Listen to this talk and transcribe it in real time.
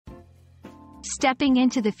Stepping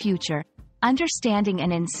into the future, understanding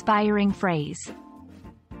an inspiring phrase.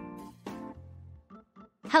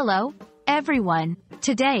 Hello, everyone.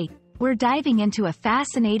 Today, we're diving into a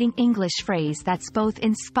fascinating English phrase that's both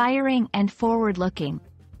inspiring and forward-looking.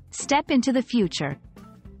 Step into the future.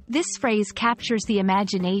 This phrase captures the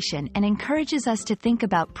imagination and encourages us to think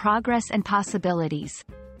about progress and possibilities.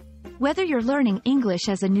 Whether you're learning English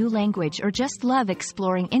as a new language or just love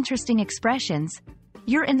exploring interesting expressions,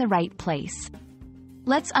 you're in the right place.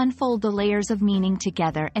 Let's unfold the layers of meaning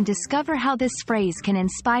together and discover how this phrase can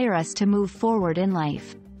inspire us to move forward in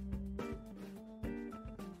life.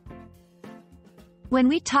 When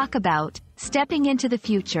we talk about stepping into the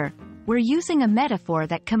future, we're using a metaphor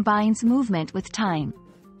that combines movement with time.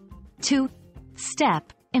 To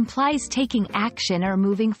step implies taking action or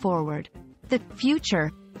moving forward. The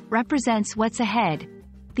future represents what's ahead,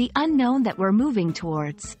 the unknown that we're moving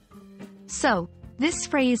towards. So, this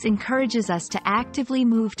phrase encourages us to actively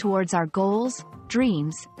move towards our goals,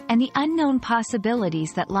 dreams, and the unknown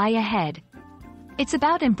possibilities that lie ahead. It's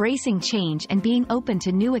about embracing change and being open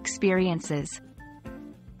to new experiences.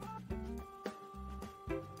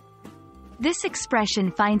 This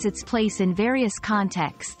expression finds its place in various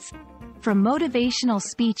contexts, from motivational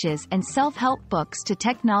speeches and self-help books to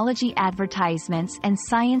technology advertisements and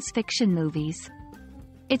science fiction movies.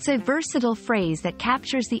 It's a versatile phrase that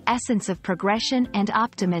captures the essence of progression and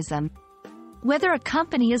optimism. Whether a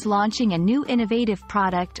company is launching a new innovative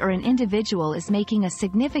product or an individual is making a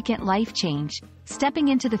significant life change, stepping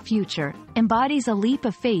into the future embodies a leap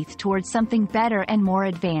of faith towards something better and more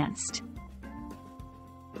advanced.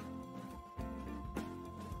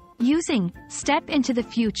 Using "step into the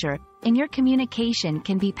future" in your communication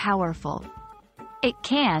can be powerful. It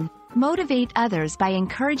can motivate others by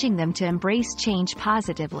encouraging them to embrace change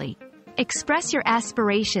positively. Express your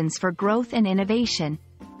aspirations for growth and innovation.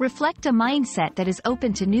 Reflect a mindset that is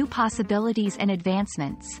open to new possibilities and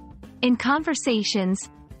advancements. In conversations,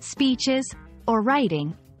 speeches, or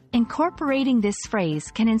writing, incorporating this phrase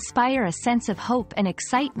can inspire a sense of hope and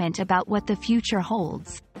excitement about what the future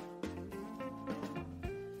holds.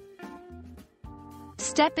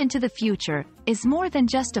 Step into the future is more than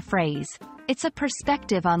just a phrase. It's a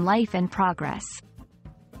perspective on life and progress.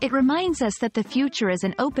 It reminds us that the future is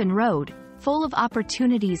an open road, full of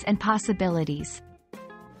opportunities and possibilities.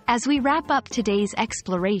 As we wrap up today's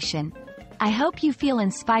exploration, I hope you feel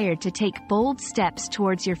inspired to take bold steps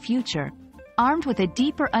towards your future, armed with a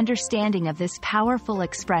deeper understanding of this powerful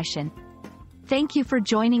expression. Thank you for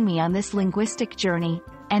joining me on this linguistic journey,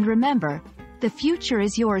 and remember, the future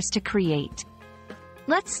is yours to create.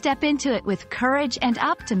 Let's step into it with courage and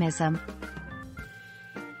optimism.